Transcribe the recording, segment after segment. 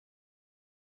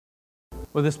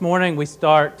Well, this morning we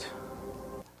start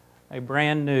a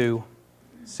brand new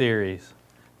series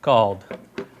called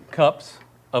Cups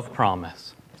of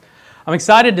Promise. I'm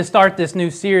excited to start this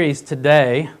new series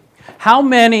today. How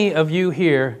many of you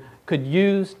here could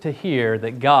use to hear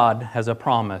that God has a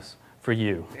promise for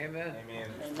you? Amen.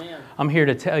 Amen. I'm here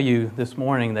to tell you this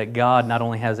morning that God not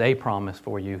only has a promise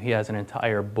for you, He has an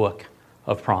entire book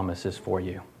of promises for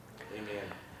you. Amen.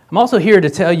 I'm also here to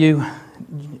tell you,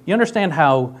 you understand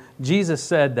how Jesus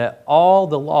said that all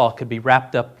the law could be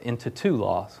wrapped up into two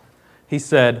laws. He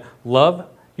said, love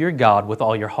your God with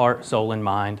all your heart, soul, and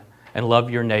mind, and love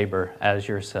your neighbor as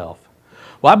yourself.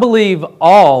 Well, I believe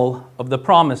all of the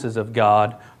promises of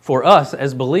God for us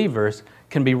as believers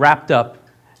can be wrapped up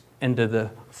into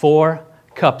the 4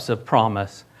 cups of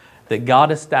promise that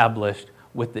God established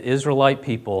with the Israelite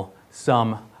people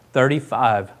some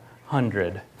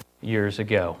 3,500 years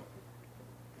ago.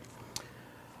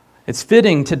 It's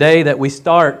fitting today that we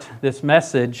start this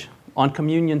message on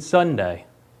Communion Sunday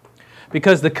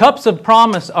because the cups of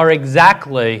promise are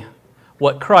exactly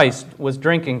what Christ was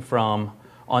drinking from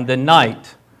on the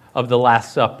night of the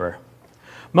Last Supper.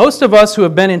 Most of us who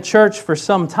have been in church for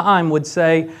some time would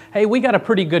say, hey, we got a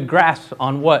pretty good grasp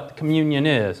on what communion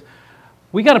is.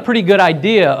 We got a pretty good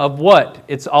idea of what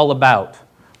it's all about.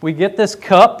 We get this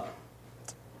cup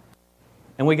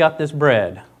and we got this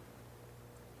bread.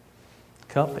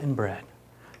 Cup and bread.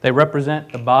 They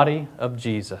represent the body of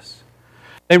Jesus.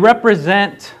 They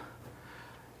represent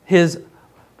His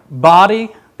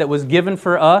body that was given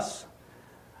for us.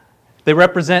 They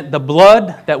represent the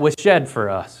blood that was shed for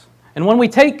us. And when we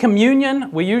take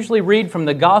communion, we usually read from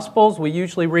the Gospels, we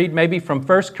usually read maybe from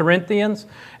 1 Corinthians,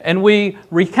 and we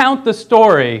recount the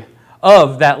story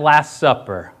of that Last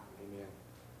Supper. Amen.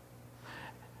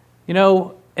 You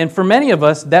know, and for many of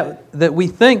us, that we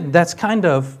think that's kind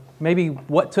of maybe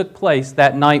what took place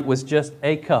that night was just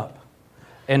a cup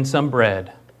and some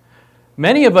bread.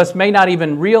 Many of us may not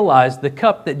even realize the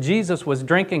cup that Jesus was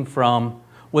drinking from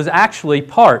was actually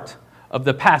part of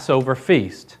the Passover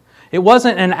feast. It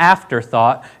wasn't an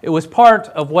afterthought. It was part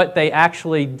of what they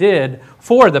actually did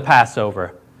for the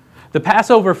Passover. The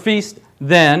Passover feast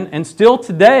then, and still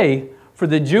today for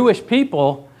the Jewish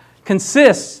people,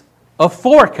 consists of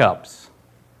 4 cups.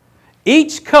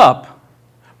 Each cup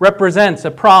represents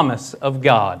a promise of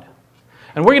God.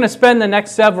 And we're going to spend the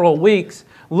next several weeks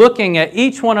looking at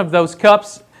each one of those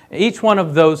cups, each one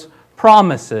of those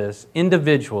promises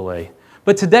individually.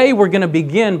 But today we're going to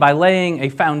begin by laying a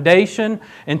foundation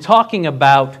and talking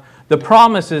about the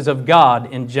promises of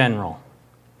God in general.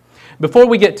 Before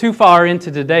we get too far into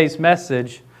today's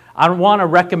message, I want to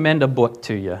recommend a book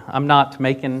to you. I'm not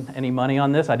making any money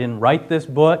on this. I didn't write this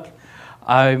book.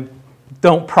 I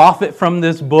don't profit from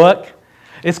this book.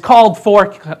 It's called Four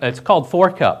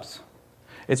Cups.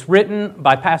 It's written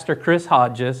by Pastor Chris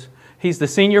Hodges. He's the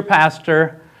senior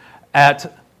pastor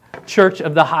at Church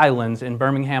of the Highlands in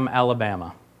Birmingham,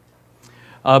 Alabama.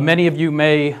 Many of you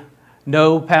may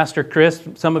know Pastor Chris.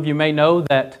 Some of you may know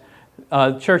that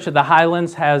Church of the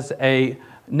Highlands has a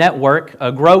network,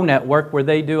 a GROW network, where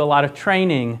they do a lot of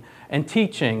training and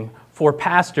teaching for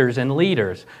pastors and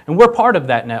leaders. And we're part of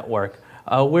that network.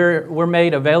 We're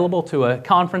made available to a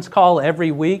conference call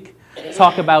every week,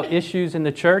 talk about issues in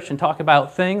the church and talk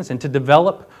about things and to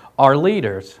develop our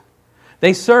leaders.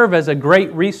 They serve as a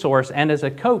great resource and as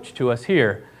a coach to us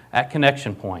here at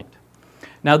Connection Point.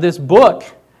 Now this book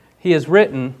he has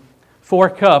written, 4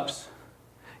 Cups,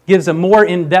 gives a more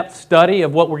in-depth study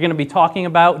of what we're going to be talking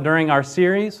about during our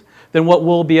series than what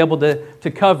we'll be able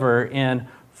to cover in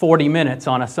 40 minutes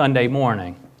on a Sunday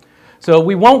morning. So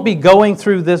we won't be going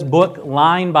through this book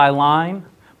line by line,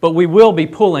 but we will be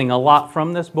pulling a lot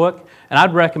from this book, and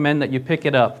I'd recommend that you pick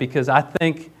it up because I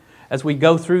think as we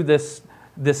go through this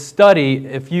study,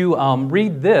 if you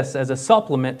read this as a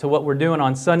supplement to what we're doing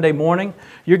on Sunday morning,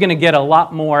 you're going to get a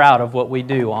lot more out of what we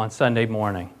do on Sunday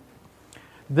morning.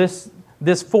 This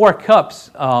 4 Cups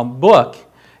book,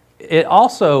 it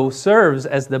also serves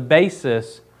as the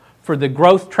basis for the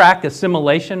growth track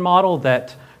assimilation model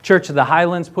that Church of the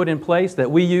Highlands put in place, that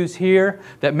we use here,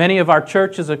 that many of our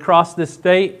churches across this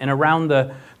state and around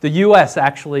the U.S.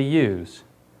 actually use.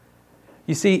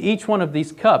 You see, each one of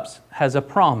these cups has a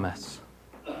promise.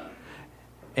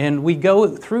 And we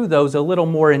go through those a little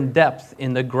more in depth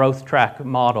in the growth track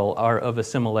model of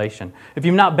assimilation. If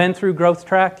you've not been through growth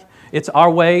track, it's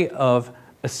our way of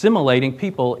assimilating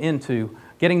people into,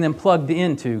 getting them plugged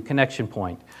into Connection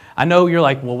Point. I know you're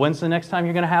like, well, when's the next time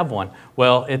you're going to have one?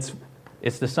 Well,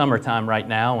 it's the summertime right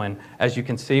now, and as you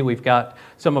can see, we've got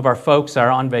some of our folks are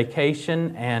on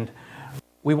vacation, and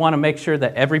we want to make sure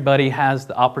that everybody has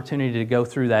the opportunity to go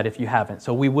through that if you haven't.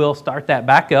 So we will start that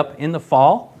back up in the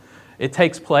fall. It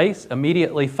takes place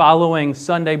immediately following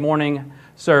Sunday morning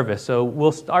service. So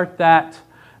we'll start that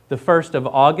the 1st of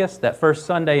August, that first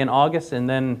Sunday in August, and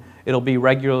then it'll be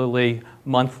regularly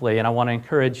monthly. And I want to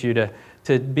encourage you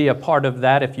to be a part of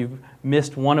that. If you've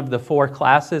missed one of the 4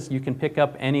 classes, you can pick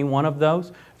up any one of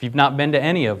those. If you've not been to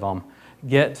any of them,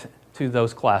 get to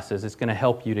those classes. It's going to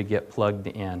help you to get plugged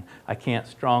in. I can't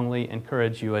strongly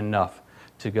encourage you enough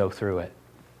to go through it.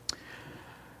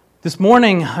 This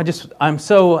morning,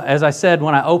 as I said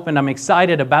when I opened, I'm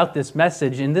excited about this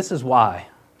message, and this is why.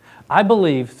 I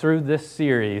believe through this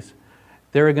series,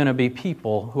 there are going to be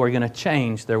people who are going to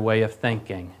change their way of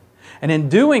thinking. And in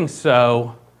doing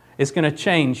so, it's going to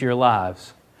change your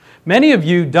lives. Many of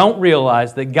you don't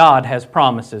realize that God has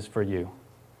promises for you.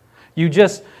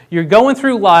 You're going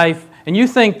through life and you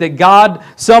think that God,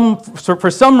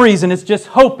 for some reason, is just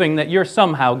hoping that you're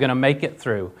somehow going to make it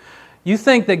through. You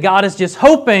think that God is just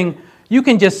hoping you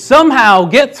can just somehow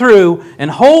get through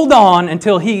and hold on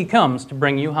until He comes to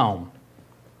bring you home.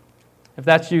 If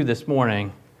that's you this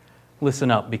morning,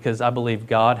 listen up, because I believe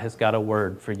God has got a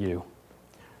word for you.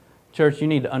 Church, you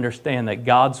need to understand that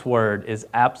God's word is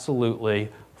absolutely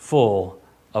full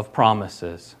of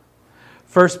promises.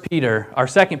 2 Peter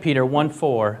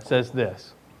 1:4 says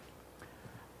this: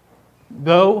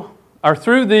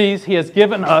 through these He has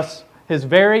given us His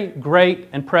very great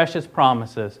and precious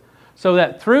promises, so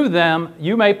that through them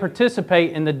you may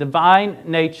participate in the divine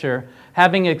nature,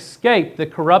 having escaped the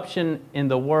corruption in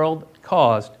the world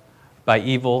caused by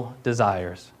evil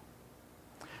desires.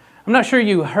 I'm not sure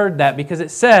you heard that, because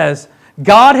it says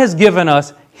God has given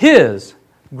us His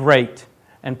great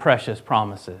and precious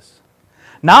promises.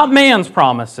 Not man's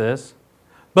promises,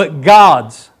 but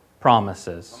God's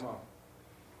promises.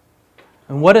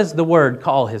 And what does the Word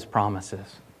call His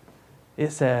promises?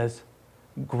 It says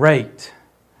great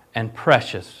and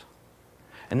precious.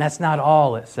 And that's not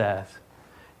all it says.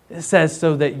 It says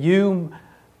so that you,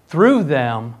 through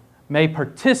them, may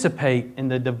participate in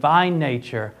the divine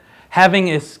nature, having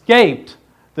escaped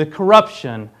the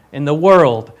corruption in the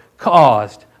world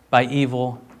caused by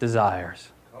evil desires.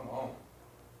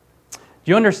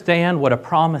 Do you understand what a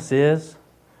promise is?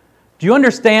 Do you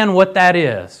understand what that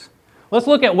is? Let's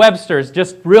look at Webster's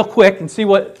just real quick and see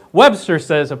what Webster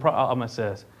says a promise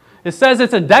is. It says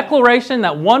it's a declaration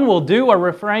that one will do or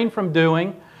refrain from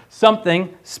doing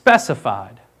something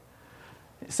specified.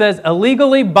 It says a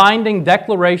legally binding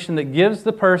declaration that gives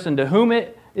the person to whom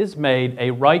it is made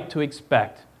a right to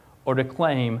expect or to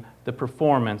claim the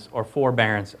performance or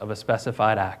forbearance of a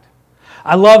specified act.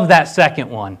 I love that second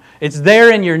one. It's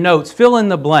there in your notes. Fill in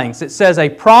the blanks. It says a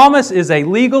promise is a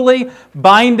legally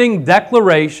binding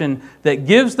declaration that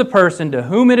gives the person to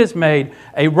whom it is made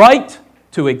a right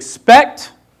to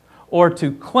expect or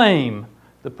to claim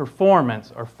the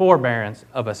performance or forbearance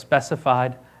of a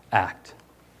specified act.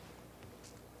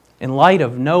 In light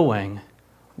of knowing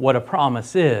what a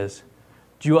promise is,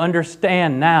 do you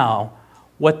understand now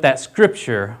what that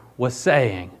scripture was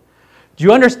saying? Do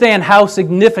you understand how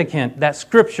significant that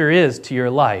scripture is to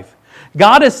your life?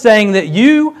 God is saying that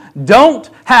you don't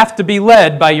have to be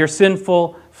led by your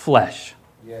sinful flesh.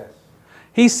 Yes.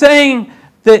 He's saying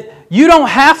that you don't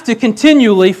have to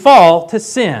continually fall to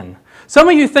sin. Some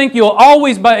of you think you'll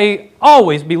always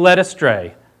be led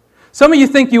astray. Some of you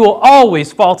think you will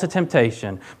always fall to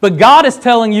temptation. But God is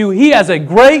telling you He has a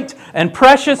great and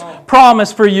precious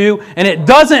promise for you, and it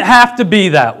doesn't have to be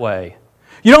that way.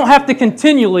 You don't have to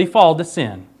continually fall to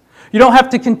sin. You don't have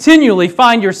to continually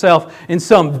find yourself in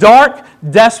some dark,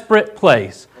 desperate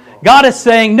place. God is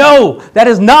saying, no, that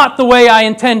is not the way I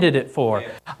intended it for.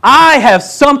 I have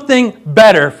something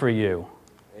better for you.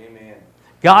 Amen.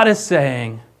 God is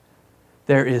saying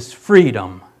there is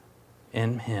freedom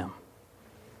in Him.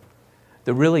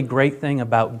 The really great thing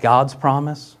about God's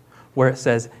promise, where it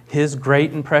says His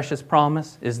great and precious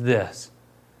promise, is this: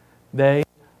 they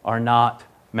are not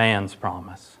man's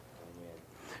promise.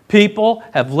 People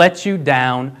have let you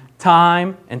down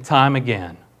time and time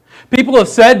again. People have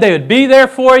said they would be there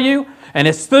for you, and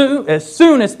as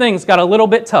soon as things got a little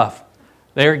bit tough,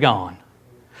 they're gone.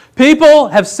 People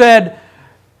have said,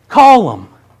 call them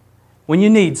when you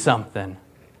need something.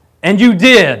 And you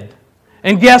did.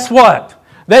 And guess what?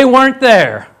 They weren't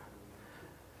there.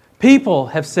 People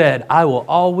have said, I will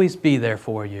always be there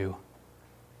for you.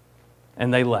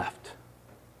 And they left.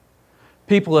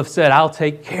 People have said, I'll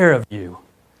take care of you,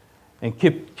 and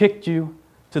kicked you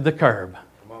to the curb.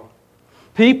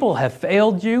 People have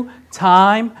failed you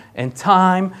time and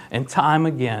time and time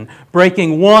again,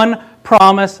 breaking one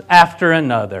promise after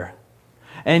another.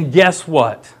 And guess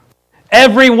what?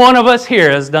 Every one of us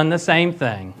here has done the same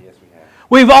thing. Yes, we have.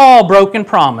 We've all broken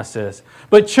promises.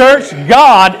 But church,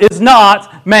 God is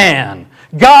not man.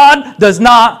 God does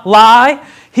not lie.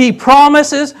 He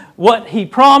promises what He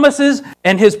promises,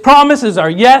 and His promises are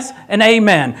yes and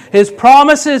amen. His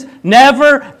promises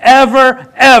never,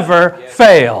 ever, ever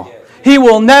fail. He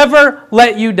will never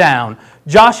let you down.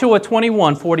 Joshua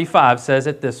 21:45 says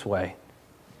it this way.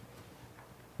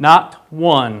 Not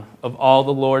one of all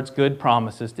the Lord's good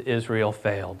promises to Israel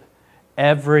failed.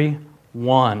 Every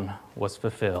one was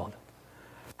fulfilled.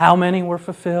 How many were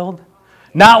fulfilled?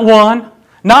 Not one,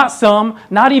 not some,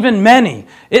 not even many.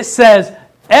 It says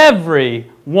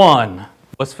every one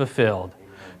was fulfilled.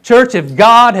 Church, if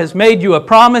God has made you a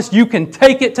promise, you can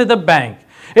take it to the bank.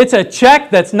 It's a check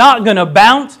that's not going to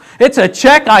bounce. It's a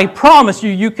check I promise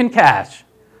you can cash.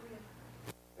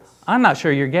 I'm not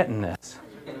sure you're getting this.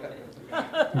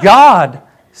 God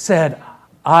said,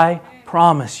 I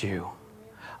promise you,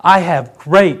 I have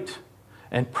great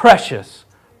and precious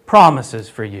promises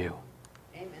for you.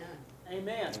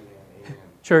 Amen.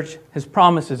 Church, His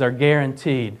promises are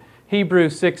guaranteed.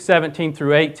 Hebrews 6:17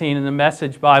 through 18 in the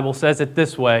Message Bible says it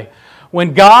this way.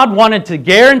 When God wanted to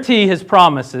guarantee His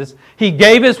promises, He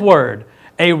gave His word,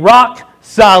 a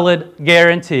rock-solid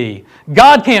guarantee.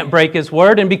 God can't break His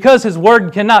word, and because His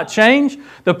word cannot change,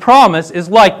 the promise is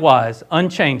likewise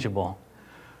unchangeable.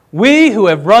 We who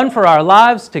have run for our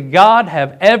lives to God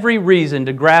have every reason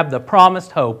to grab the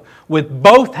promised hope with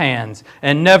both hands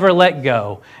and never let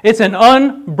go. It's an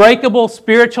unbreakable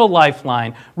spiritual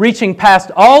lifeline, reaching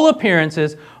past all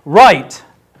appearances right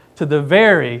to the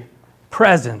very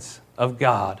presence of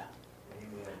God.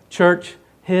 Church,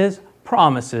 His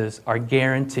promises are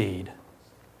guaranteed.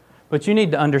 But you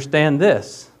need to understand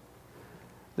this.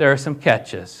 There are some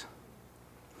catches.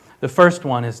 The first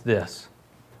one is this.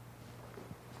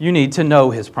 You need to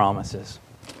know His promises.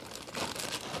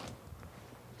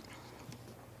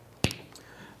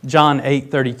 John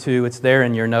 8:32, it's there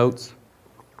in your notes.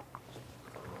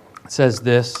 It says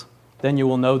this, then you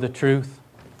will know the truth,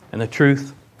 and the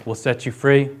truth will set you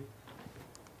free.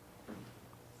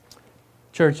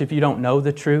 Church, if you don't know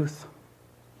the truth,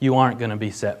 you aren't going to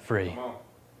be set free.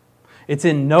 It's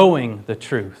in knowing the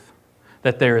truth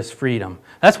that there is freedom.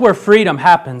 That's where freedom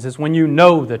happens, is when you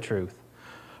know the truth.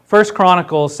 1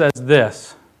 Chronicles says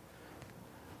this,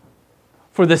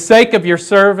 for the sake of your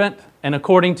servant and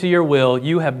according to your will,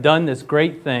 you have done this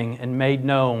great thing and made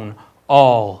known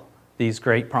all these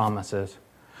great promises.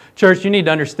 Church, you need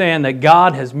to understand that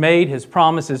God has made His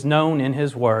promises known in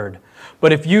His Word.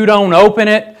 But if you don't open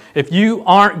it, if you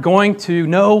aren't going to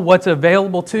know what's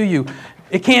available to you,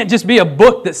 it can't just be a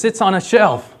book that sits on a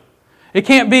shelf. It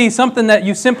can't be something that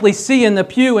you simply see in the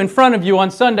pew in front of you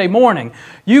on Sunday morning.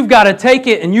 You've got to take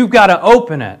it and you've got to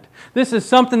open it. This is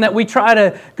something that we try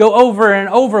to go over and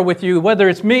over with you, whether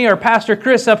it's me or Pastor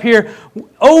Chris up here.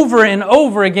 Over and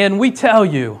over again, we tell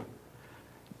you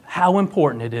how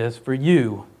important it is for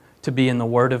you to be in the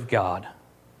Word of God.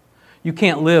 You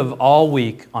can't live all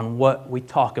week on what we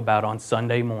talk about on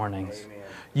Sunday mornings. Amen.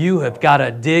 You have got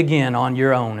to dig in on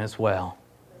your own as well.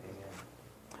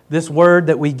 This word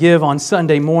that we give on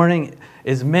Sunday morning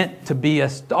is meant to be a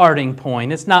starting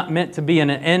point. It's not meant to be an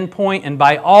end point, and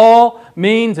by all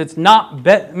means, it's not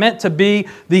meant to be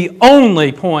the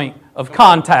only point of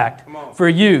contact for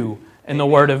you in the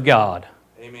Word of God.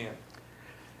 Amen.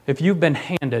 If you've been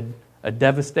handed a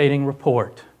devastating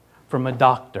report from a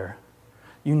doctor,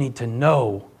 you need to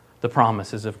know the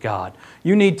promises of God.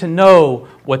 You need to know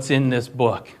what's in this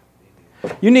book.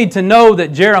 You need to know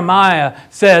that Jeremiah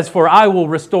says, for I will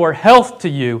restore health to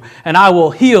you and I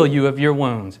will heal you of your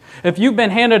wounds. If you've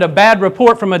been handed a bad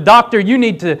report from a doctor, you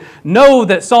need to know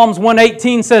that Psalms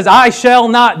 118 says, I shall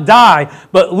not die,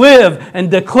 but live and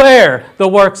declare the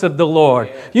works of the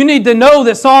Lord. You need to know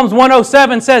that Psalms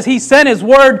 107 says He sent His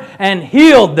word and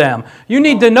healed them. You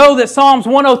need to know that Psalms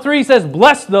 103 says,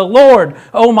 bless the Lord,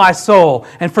 O my soul,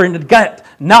 and forget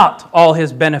not all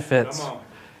His benefits,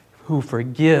 who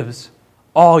forgives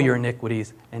all your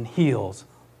iniquities and heals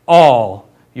all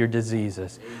your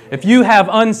diseases. If you have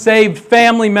unsaved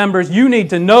family members, you need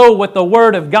to know what the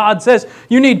Word of God says.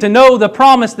 You need to know the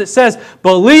promise that says,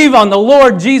 believe on the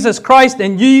Lord Jesus Christ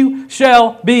and you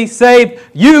shall be saved,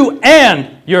 you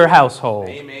and your household.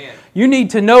 Amen. You need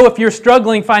to know if you're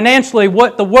struggling financially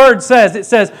what the Word says. It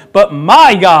says, but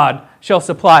my God shall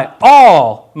supply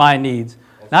all my needs,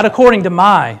 not according to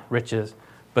my riches,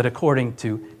 but according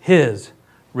to His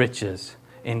riches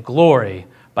in glory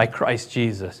by Christ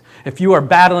Jesus. If you are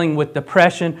battling with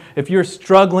depression, if you're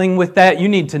struggling with that, you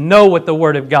need to know what the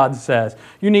Word of God says.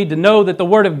 You need to know that the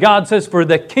Word of God says, "For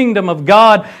the kingdom of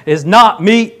God is not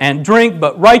meat and drink,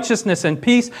 but righteousness and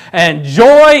peace and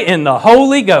joy in the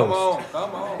Holy Ghost."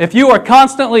 Come on. If you are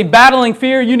constantly battling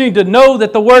fear, you need to know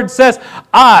that the Word says,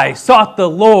 "I sought the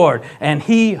Lord, and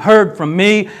He heard from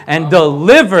me and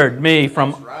delivered me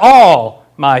from all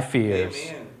my fears."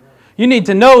 Amen. You need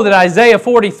to know that Isaiah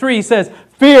 43 says,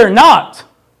 "Fear not,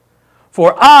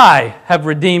 for I have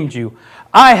redeemed you.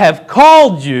 I have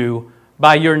called you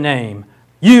by your name.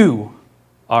 You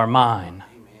are mine."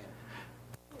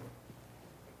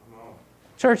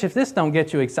 Church, if this don't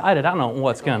get you excited, I don't know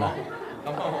what's gonna.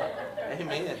 Come on.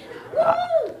 Amen.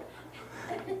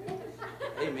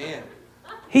 Amen.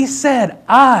 He said,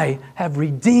 "I have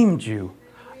redeemed you.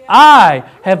 I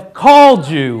have called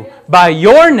you by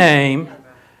your name.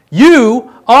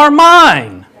 You are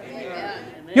mine."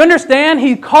 You understand?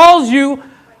 He calls you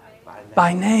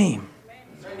by name.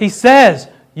 He says,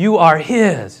 you are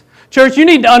His. Church, you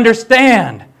need to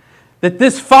understand that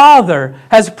this Father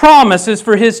has promises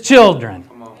for His children.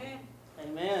 Come on.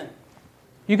 Amen.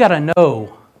 You got to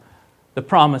know the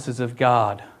promises of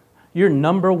God. Your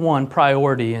number one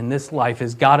priority in this life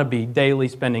has got to be daily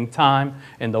spending time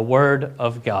in the Word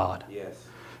of God. Yes.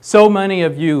 So many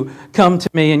of you come to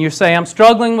me and you say, "I'm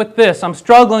struggling with this, I'm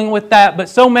struggling with that," but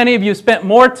so many of you spent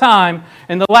more time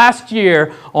in the last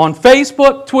year on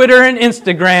Facebook, Twitter, and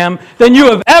Instagram than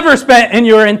you have ever spent in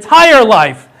your entire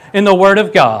life in the Word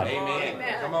of God. Amen.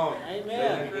 Come on.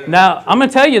 Amen. Now, I'm going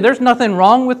to tell you, there's nothing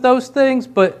wrong with those things,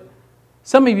 but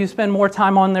some of you spend more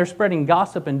time on there spreading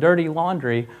gossip and dirty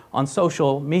laundry on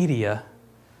social media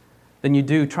than you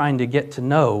do trying to get to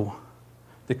know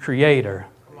the Creator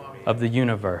of the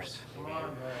universe.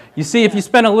 You see, if you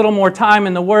spend a little more time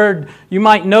in the Word, you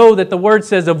might know that the Word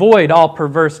says, "Avoid all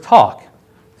perverse talk.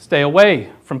 Stay away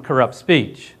from corrupt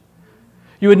speech."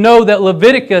 You would know that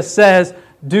Leviticus says,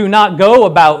 "Do not go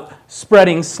about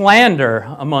spreading slander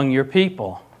among your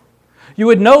people." You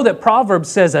would know that Proverbs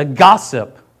says, "A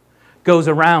gossip goes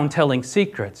around telling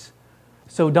secrets,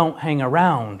 so don't hang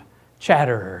around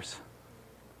chatterers."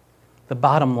 The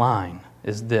bottom line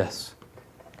is this.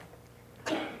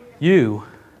 You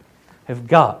have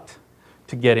got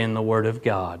to get in the Word of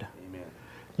God. Amen.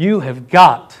 You have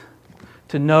got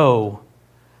to know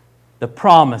the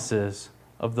promises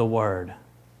of the Word.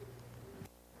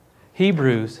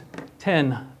 Hebrews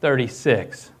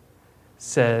 10:36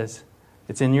 says,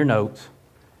 it's in your notes,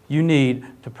 you need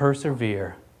to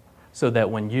persevere so that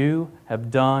when you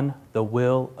have done the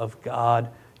will of God,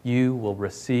 you will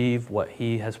receive what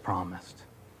He has promised.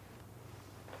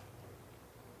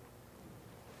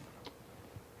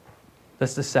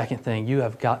 That's the second thing. You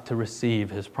have got to receive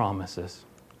His promises.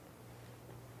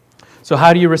 So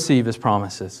how do you receive His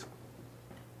promises?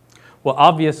 Well,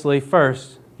 obviously,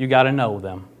 first, you got to know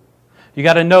them. You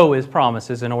got to know His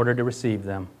promises in order to receive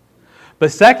them.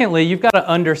 But secondly, you've got to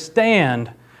understand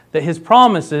that His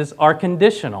promises are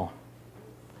conditional.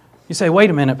 You say, "Wait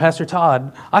a minute, Pastor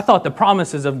Todd, I thought the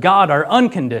promises of God are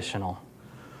unconditional."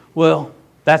 Well,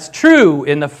 that's true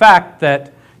in the fact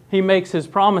that He makes His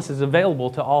promises available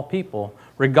to all people,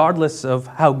 regardless of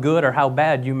how good or how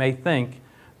bad you may think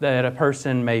that a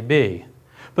person may be.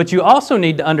 But you also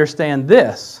need to understand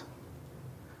this.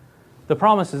 The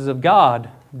promises of God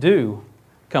do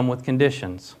come with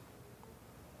conditions.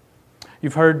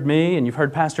 You've heard me and you've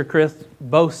heard Pastor Chris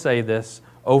both say this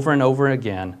over and over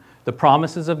again. The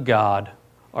promises of God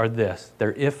are this.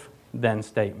 They're if-then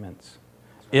statements.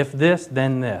 If this,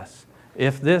 then this.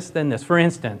 If this, then this. For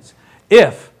instance,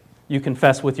 if you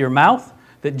confess with your mouth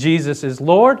that Jesus is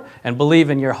Lord and believe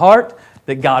in your heart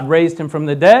that God raised Him from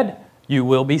the dead, you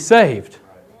will be saved.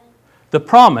 The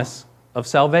promise of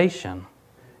salvation.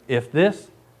 If this,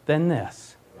 then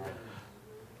this.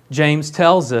 James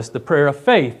tells us the prayer of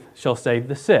faith shall save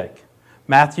the sick.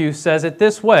 Matthew says it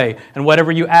this way, and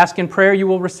whatever you ask in prayer you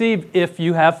will receive if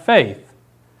you have faith.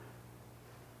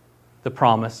 The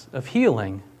promise of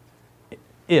healing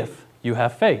if you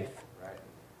have faith.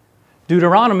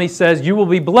 Deuteronomy says you will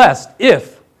be blessed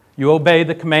if you obey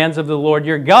the commands of the Lord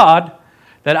your God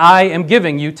that I am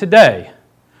giving you today.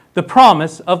 The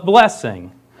promise of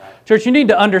blessing. Church, you need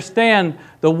to understand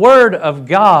the Word of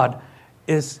God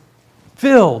is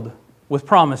filled with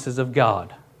promises of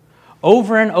God.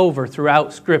 Over and over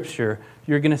throughout Scripture,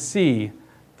 you're going to see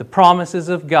the promises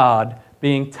of God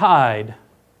being tied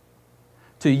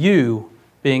to you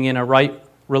being in a right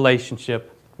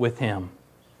relationship with Him.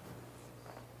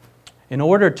 In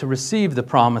order to receive the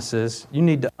promises, you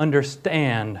need to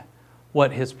understand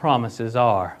what His promises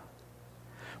are.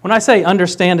 When I say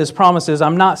understand His promises,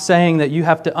 I'm not saying that you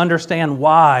have to understand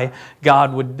why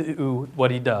God would do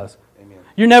what He does. Amen.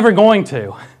 You're never going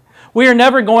to. We are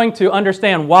never going to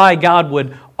understand why God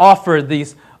would offer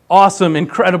these awesome,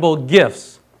 incredible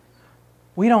gifts.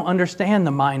 We don't understand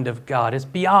the mind of God. It's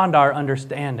beyond our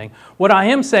understanding. What I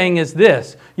am saying is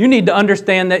this: you need to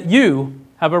understand that you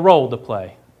have a role to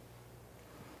play.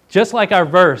 Just like our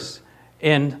verse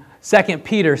in 2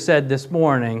 Peter said this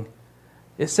morning,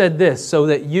 it said this: so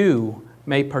that you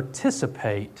may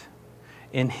participate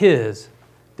in His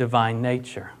divine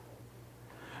nature.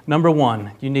 Number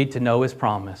one, you need to know His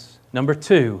promise. Number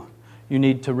two, you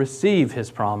need to receive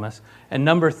His promise. And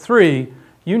number three,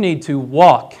 you need to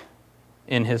walk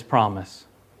in His promise.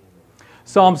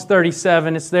 Psalms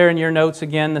 37, it's there in your notes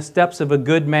again. The steps of a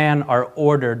good man are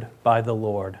ordered by the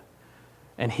Lord,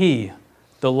 and He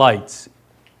delights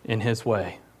in His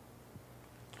way.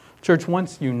 Church,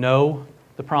 once you know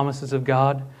the promises of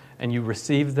God and you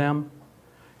receive them,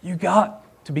 you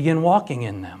got to begin walking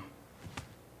in them.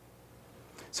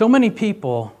 So many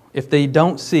people, if they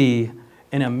don't see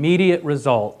an immediate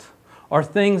result or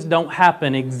things don't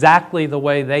happen exactly the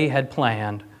way they had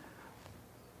planned,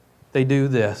 they do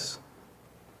this.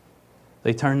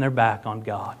 They turn their back on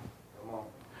God.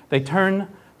 They turn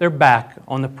their back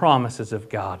on the promises of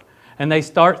God. And they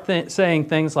start saying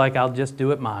things like, I'll just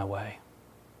do it my way.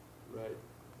 Right.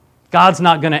 God's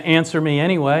not going to answer me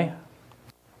anyway.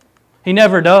 He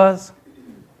never does.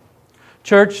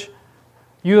 Church,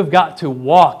 you have got to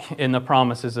walk in the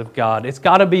promises of God. It's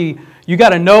got to be, you got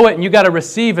to know it and you got to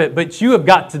receive it, but you have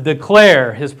got to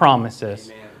declare His promises.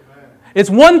 Amen. It's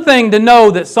one thing to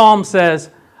know that Psalm says,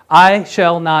 I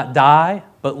shall not die,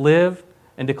 but live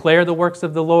and declare the works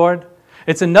of the Lord.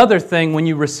 It's another thing when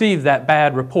you receive that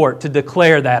bad report to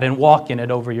declare that and walk in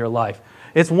it over your life.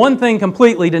 It's one thing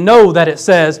completely to know that it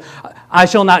says, I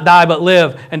shall not die but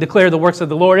live and declare the works of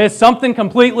the Lord. It's something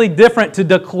completely different to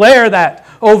declare that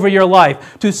over your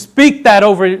life, to speak that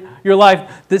over your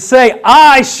life, to say,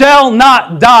 I shall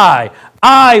not die,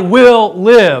 I will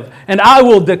live, and I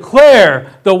will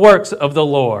declare the works of the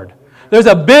Lord. There's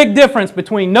a big difference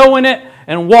between knowing it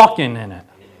and walking in it.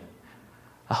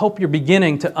 I hope you're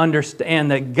beginning to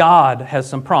understand that God has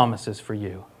some promises for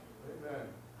you.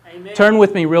 Amen. Turn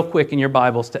with me real quick in your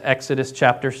Bibles to Exodus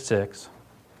chapter 6.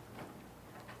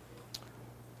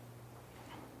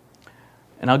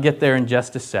 And I'll get there in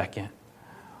just a second.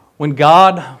 When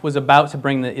God was about to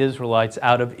bring the Israelites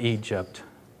out of Egypt,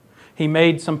 He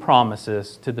made some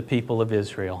promises to the people of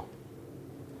Israel.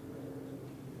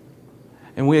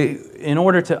 And in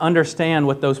order to understand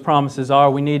what those promises are,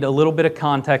 we need a little bit of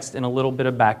context and a little bit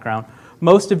of background.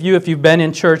 Most of you, if you've been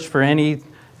in church for any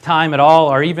time at all,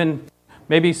 or even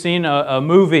maybe seen a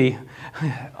movie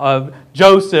of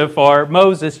Joseph or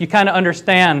Moses, you kind of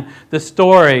understand the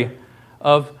story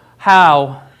of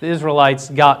how the Israelites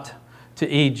got to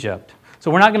Egypt. So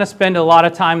we're not going to spend a lot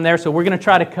of time there, so we're going to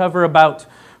try to cover about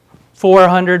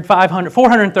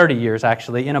 430 years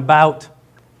actually in about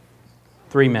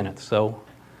 3 minutes. So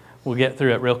we'll get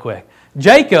through it real quick.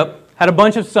 Jacob had a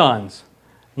bunch of sons.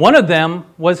 One of them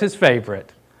was his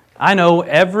favorite. I know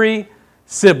every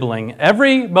sibling,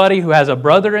 everybody who has a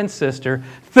brother and sister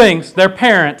thinks their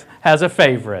parent has a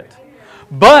favorite.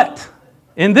 But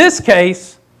in this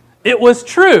case, it was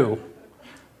true.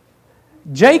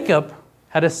 Jacob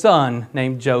had a son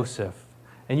named Joseph.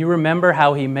 And you remember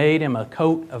how he made him a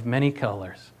coat of many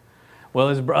colors. Well,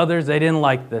 his brothers, they didn't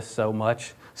like this so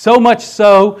much. So much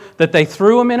so that they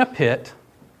threw him in a pit,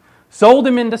 sold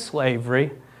him into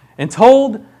slavery, and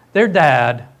told their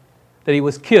dad that he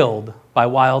was killed by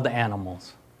wild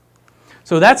animals.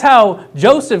 So that's how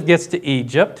Joseph gets to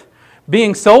Egypt,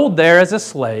 being sold there as a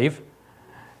slave.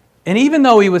 And even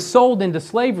though he was sold into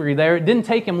slavery there, it didn't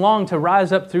take him long to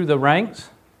rise up through the ranks.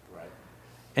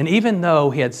 And even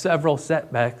though he had several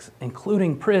setbacks,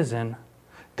 including prison,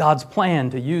 God's plan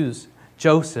to use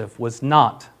Joseph was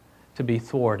not to be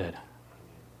thwarted.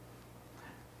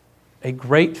 A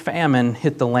great famine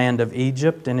hit the land of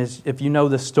Egypt, and if you know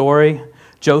the story,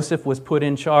 Joseph was put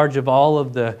in charge of all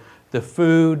of the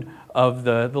food of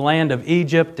the land of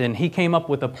Egypt, and he came up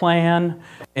with a plan.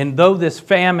 And though this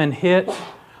famine hit,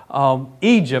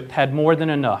 Egypt had more than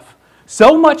enough.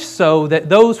 So much so that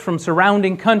those from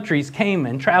surrounding countries came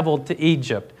and traveled to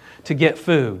Egypt to get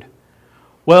food.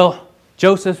 Well,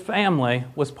 Joseph's family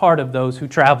was part of those who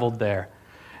traveled there.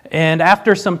 And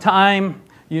after some time,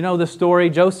 you know the story,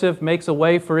 Joseph makes a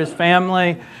way for his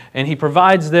family, and he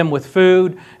provides them with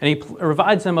food, and he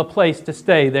provides them a place to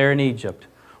stay there in Egypt.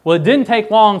 Well, it didn't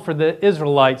take long for the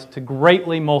Israelites to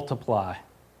greatly multiply.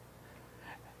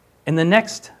 And the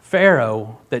next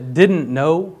Pharaoh that didn't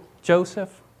know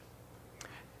Joseph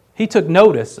he took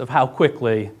notice of how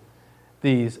quickly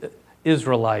these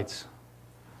Israelites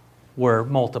were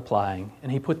multiplying,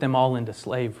 and he put them all into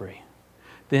slavery.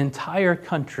 The entire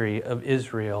country of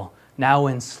Israel now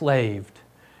enslaved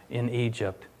in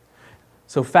Egypt.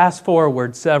 So fast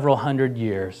forward several hundred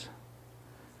years.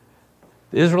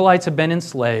 The Israelites have been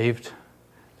enslaved.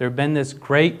 There have been this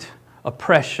great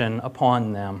oppression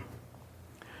upon them.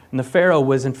 And the Pharaoh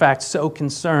was in fact so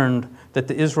concerned that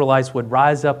the Israelites would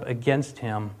rise up against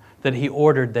him that he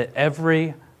ordered that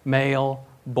every male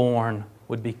born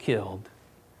would be killed.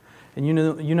 And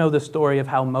you know the story of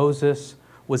how Moses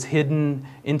was hidden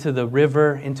into the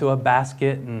river, into a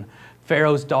basket, and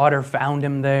Pharaoh's daughter found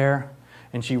him there,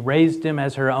 and she raised him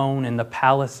as her own in the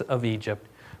palace of Egypt.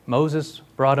 Moses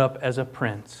brought up as a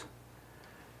prince.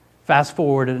 Fast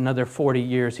forward another 40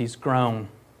 years, he's grown.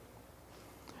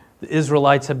 The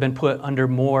Israelites have been put under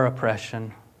more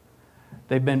oppression.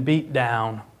 They've been beat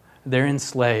down. They're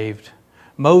enslaved.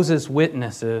 Moses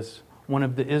witnesses one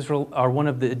of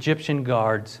the Egyptian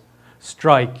guards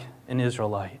strike an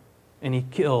Israelite, and he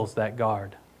kills that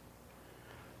guard.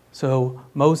 So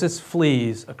Moses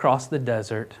flees across the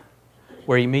desert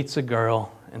where he meets a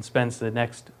girl and spends the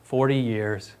next 40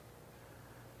 years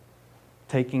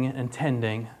taking and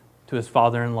tending to his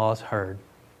father-in-law's herd.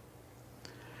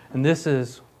 And this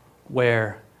is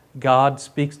where God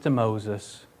speaks to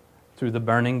Moses through the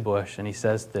burning bush, and he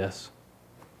says this.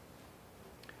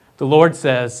 The Lord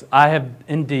says, I have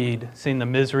indeed seen the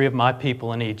misery of my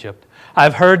people in Egypt. I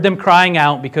have heard them crying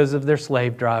out because of their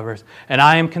slave drivers, and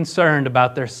I am concerned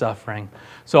about their suffering.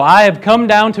 So I have come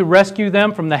down to rescue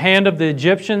them from the hand of the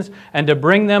Egyptians and to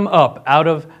bring them up out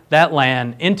of that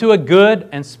land into a good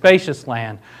and spacious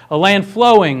land, a land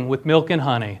flowing with milk and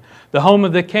honey, the home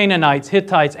of the Canaanites,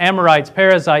 Hittites, Amorites,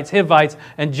 Perizzites, Hivites,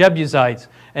 and Jebusites.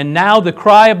 And now the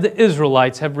cry of the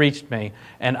Israelites have reached me,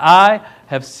 and I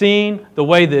have seen the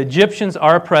way the Egyptians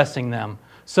are oppressing them.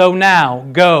 So now,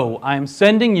 go, I am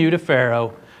sending you to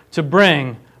Pharaoh to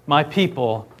bring my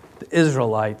people, the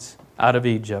Israelites, out of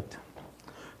Egypt.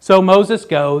 So Moses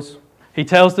goes, he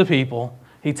tells the people,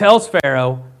 he tells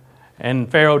Pharaoh, and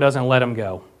Pharaoh doesn't let him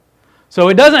go. So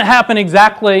it doesn't happen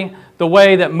exactly the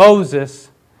way that Moses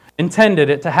intended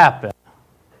it to happen.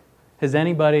 Has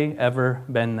anybody ever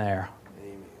been there?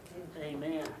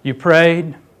 Amen. You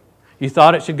prayed, you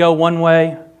thought it should go one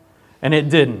way, and it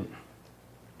didn't.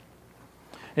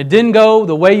 It didn't go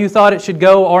the way you thought it should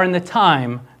go or in the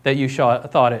time that you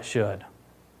thought it should.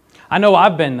 I know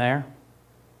I've been there.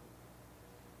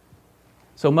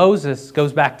 So Moses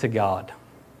goes back to God.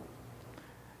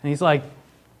 And he's like,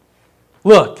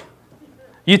 look,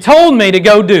 you told me to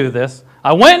go do this.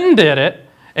 I went and did it,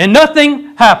 and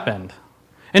nothing happened.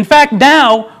 In fact,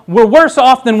 now we're worse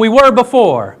off than we were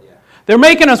before. They're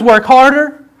making us work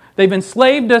harder. They've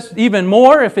enslaved us even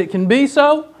more, if it can be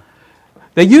so.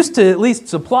 They used to at least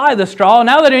supply the straw.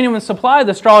 Now they don't even supply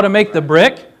the straw to make the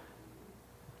brick.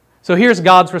 So here's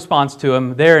God's response to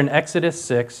him there in Exodus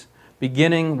 6,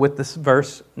 beginning with this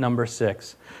verse number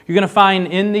 6. You're going to find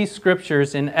in these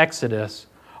scriptures in Exodus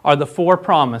are the 4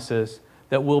 promises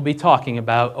that we'll be talking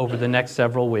about over the next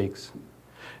several weeks.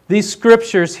 These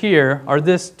scriptures here, or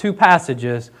these 2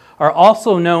 passages, are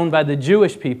also known by the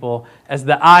Jewish people as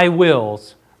the I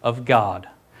wills of God.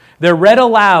 They're read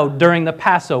aloud during the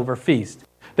Passover feast.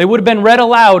 They would have been read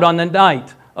aloud on the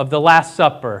night of the Last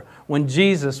Supper when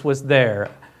Jesus was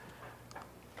there.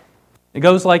 It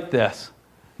goes like this.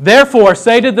 Therefore,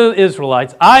 say to the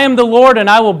Israelites, I am the Lord, and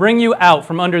I will bring you out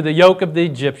from under the yoke of the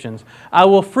Egyptians. I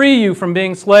will free you from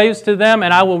being slaves to them,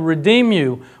 and I will redeem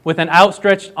you with an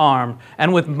outstretched arm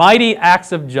and with mighty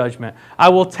acts of judgment. I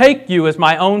will take you as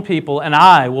my own people, and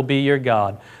I will be your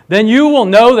God. Then you will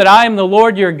know that I am the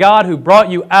Lord your God who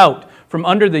brought you out from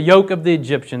under the yoke of the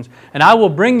Egyptians, and I will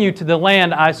bring you to the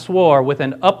land I swore with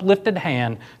an uplifted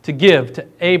hand to give to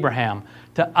Abraham,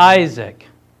 to Isaac,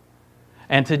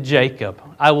 and to Jacob.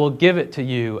 I will give it to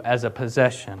you as a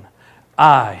possession.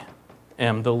 I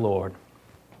am the Lord.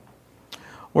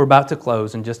 We're about to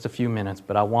close in just a few minutes,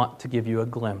 but I want to give you a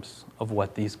glimpse of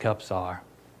what these cups are.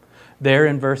 There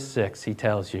in verse 6, he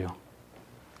tells you,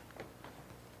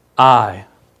 I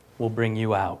will bring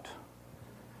you out.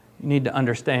 You need to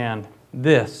understand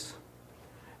this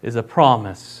is a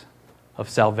promise of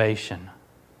salvation.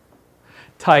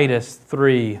 Titus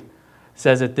 3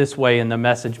 says it this way in the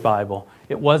Message Bible.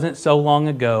 It wasn't so long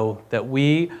ago that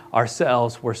we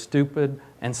ourselves were stupid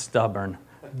and stubborn,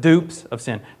 dupes of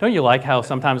sin. Don't you like how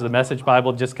sometimes the Message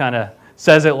Bible just kind of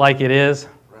says it like it is?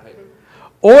 Right.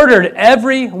 Ordered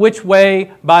every which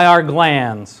way by our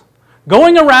glands,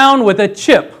 going around with a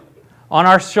chip on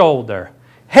our shoulder,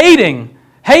 hated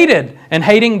and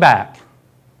hating back.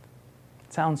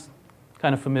 Sounds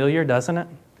kind of familiar, doesn't it?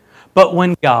 But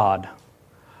when God,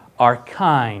 our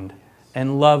kind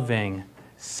and loving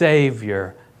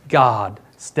Savior, God,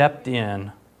 stepped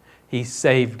in, He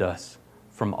saved us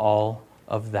from all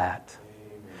of that.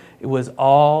 It was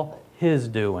all His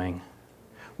doing.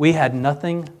 We had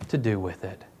nothing to do with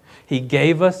it. He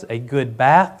gave us a good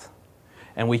bath,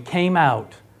 and we came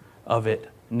out of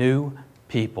it new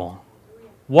people,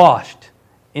 washed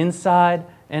inside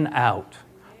and out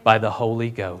by the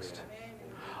Holy Ghost.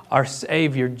 Our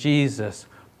Savior Jesus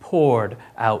poured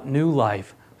out new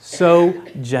life so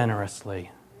generously.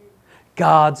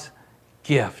 God's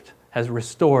gift has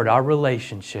restored our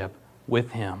relationship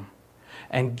with Him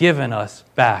and given us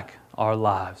back our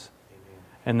lives.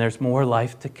 And there's more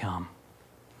life to come.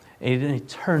 An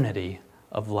eternity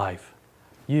of life.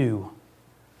 You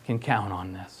can count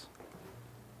on this.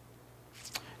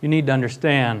 You need to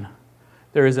understand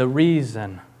there is a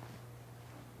reason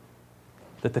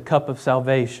that the cup of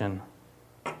salvation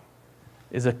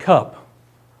is a cup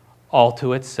all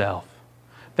to itself.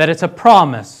 That it's a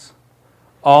promise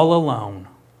all alone.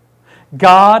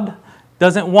 God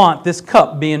doesn't want this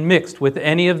cup being mixed with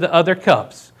any of the other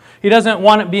cups. He doesn't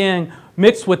want it being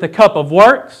mixed with the cup of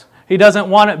works. He doesn't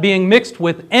want it being mixed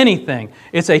with anything.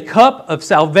 It's a cup of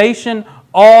salvation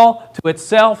all to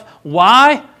itself.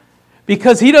 Why?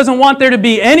 Because He doesn't want there to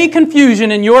be any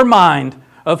confusion in your mind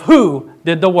of who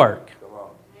did the work.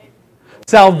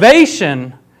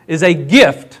 Salvation is a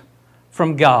gift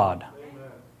from God.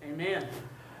 Amen.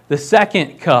 The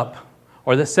second cup,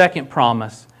 or the second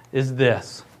promise, is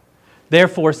this.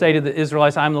 Therefore say to the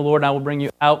Israelites, I am the Lord, and I will bring you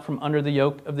out from under the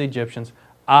yoke of the Egyptians.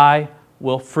 I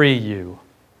will free you.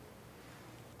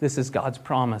 This is God's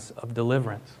promise of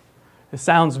deliverance. It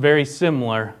sounds very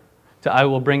similar to I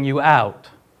will bring you out.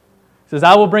 It says,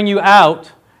 I will bring you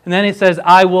out, and then it says,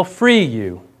 I will free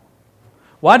you.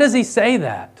 Why does He say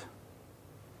that?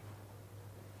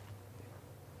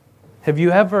 Have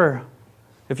you ever,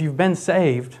 if you've been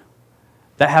saved,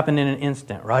 that happened in an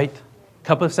instant, right?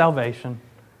 Cup of salvation,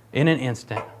 in an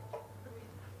instant.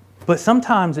 But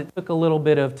sometimes it took a little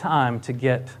bit of time to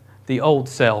get the old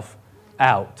self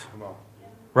out.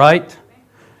 Right?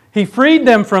 He freed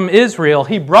them from Israel.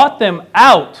 He brought them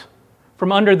out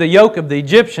from under the yoke of the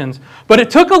Egyptians. But it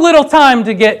took a little time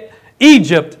to get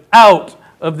Egypt out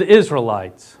of the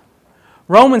Israelites.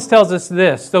 Romans tells us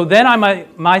this, so then I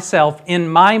myself in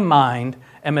my mind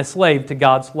am a slave to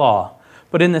God's law,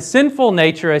 but in the sinful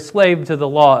nature a slave to the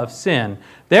law of sin.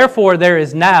 Therefore there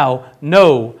is now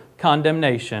no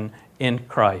condemnation in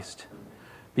Christ.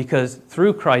 Because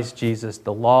through Christ Jesus,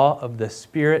 the law of the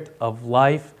Spirit of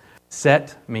life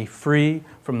set me free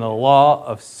from the law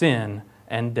of sin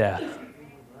and death.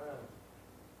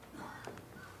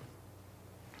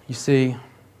 You see,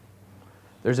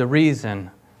 there's a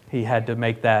reason He had to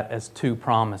make that as two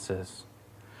promises.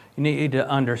 You need to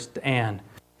understand,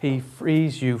 He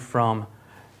frees you from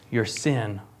your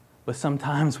sin, but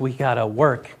sometimes we got to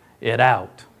work it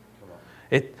out.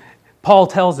 Paul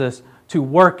tells us to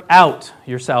work out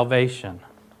your salvation.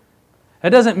 That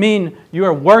doesn't mean you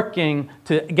are working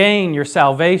to gain your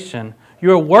salvation.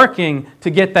 You're working to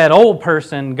get that old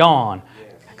person gone.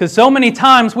 Because so many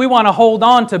times we want to hold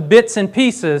on to bits and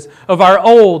pieces of our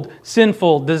old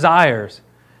sinful desires.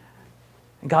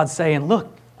 And God's saying,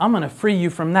 look, I'm going to free you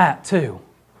from that too.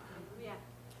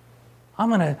 I'm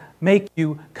going to make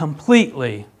you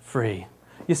completely free.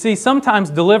 You see, sometimes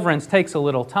deliverance takes a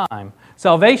little time.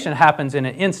 Salvation happens in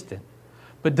an instant.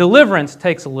 But deliverance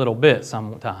takes a little bit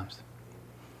sometimes.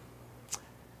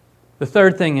 The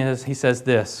third thing is, He says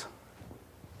this,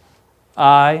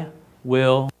 I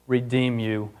will redeem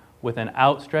you with an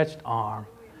outstretched arm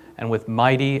and with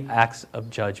mighty acts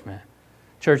of judgment.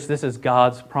 Church, this is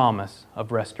God's promise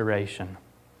of restoration.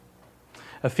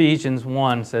 Ephesians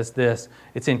 1 says this,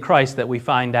 it's in Christ that we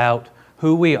find out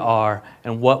who we are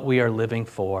and what we are living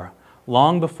for.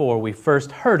 Long before we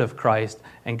first heard of Christ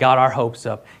and got our hopes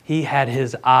up, He had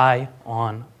His eye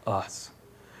on us.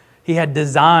 He had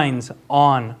designs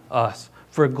on us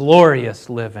for glorious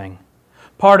living.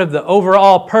 Part of the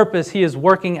overall purpose He is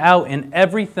working out in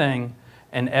everything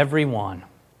and everyone.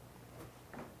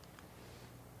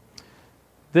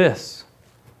 This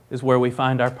is where we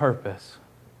find our purpose,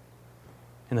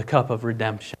 in the cup of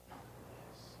redemption.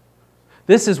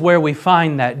 This is where we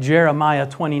find that Jeremiah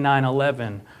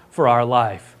 29:11 for our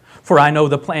life. For I know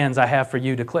the plans I have for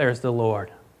you, declares the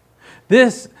Lord.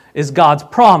 This is God's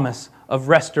promise of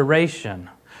restoration.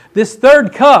 This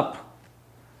third cup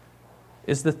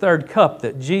is the third cup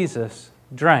that Jesus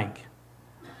drank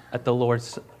at the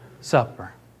Lord's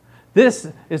Supper. This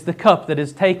is the cup that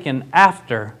is taken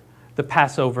after the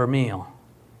Passover meal.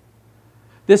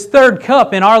 This third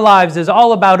cup in our lives is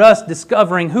all about us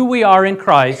discovering who we are in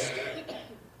Christ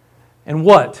and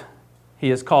what He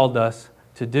has called us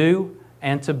to do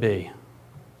and to be.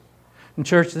 And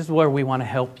church, this is where we want to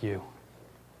help you.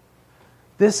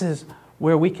 This is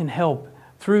where we can help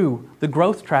through the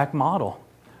Growth Track model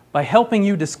by helping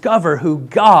you discover who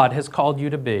God has called you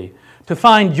to be, to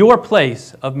find your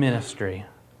place of ministry.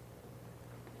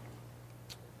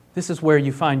 This is where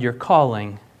you find your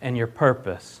calling and your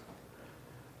purpose.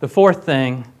 The fourth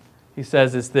thing he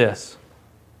says is this: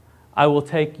 I will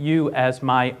take you as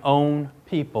my own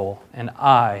people, and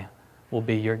I will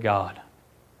be your God.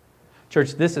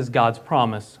 Church, this is God's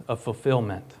promise of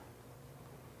fulfillment.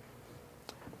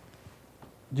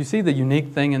 Do you see the unique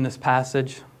thing in this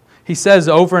passage? He says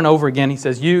over and over again, he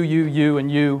says, you,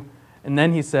 and you. And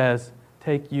then he says,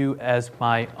 take you as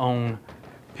my own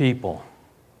people.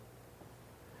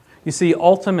 You see,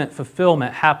 ultimate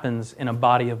fulfillment happens in a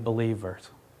body of believers.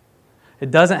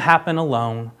 It doesn't happen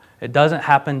alone. It doesn't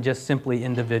happen just simply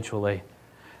individually.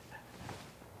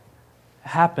 It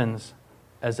happens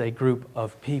as a group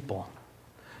of people.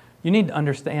 You need to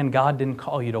understand God didn't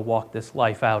call you to walk this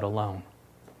life out alone.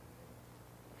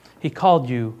 He called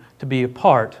you to be a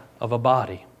part of a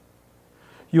body.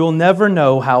 You'll never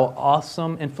know how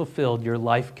awesome and fulfilled your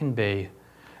life can be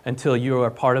until you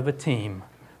are part of a team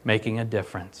making a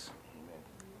difference.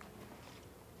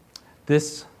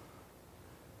 This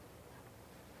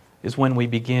is when we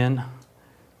begin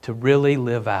to really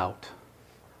live out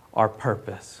our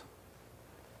purpose.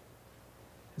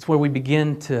 It's where we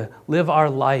begin to live our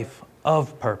life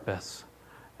of purpose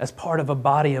as part of a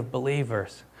body of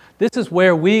believers. This is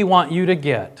where we want you to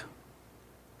get.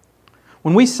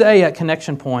 When we say at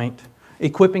Connection Point,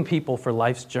 equipping people for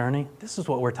life's journey, this is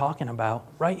what we're talking about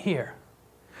right here.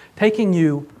 Taking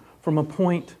you from a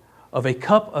point of a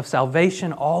cup of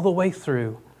salvation all the way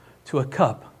through to a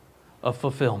cup of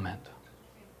fulfillment.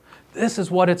 This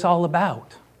is what it's all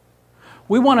about.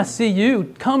 We want to see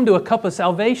you come to a cup of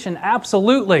salvation,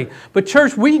 absolutely. But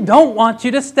church, we don't want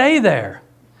you to stay there.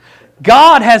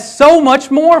 God has so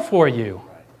much more for you.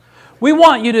 We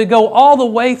want you to go all the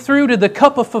way through to the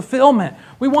cup of fulfillment.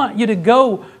 We want you to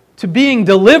go to being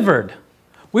delivered.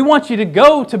 We want you to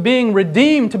go to being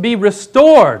redeemed, to be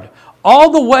restored,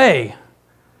 all the way,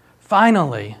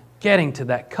 finally getting to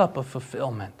that cup of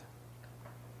fulfillment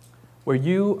where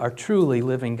you are truly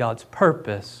living God's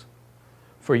purpose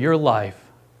for your life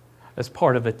as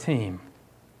part of a team.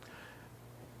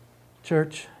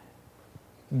 Church,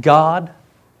 God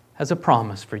has a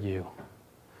promise for you.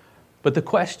 But the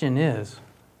question is,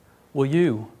 will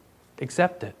you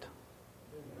accept it?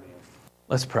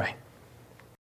 Let's pray.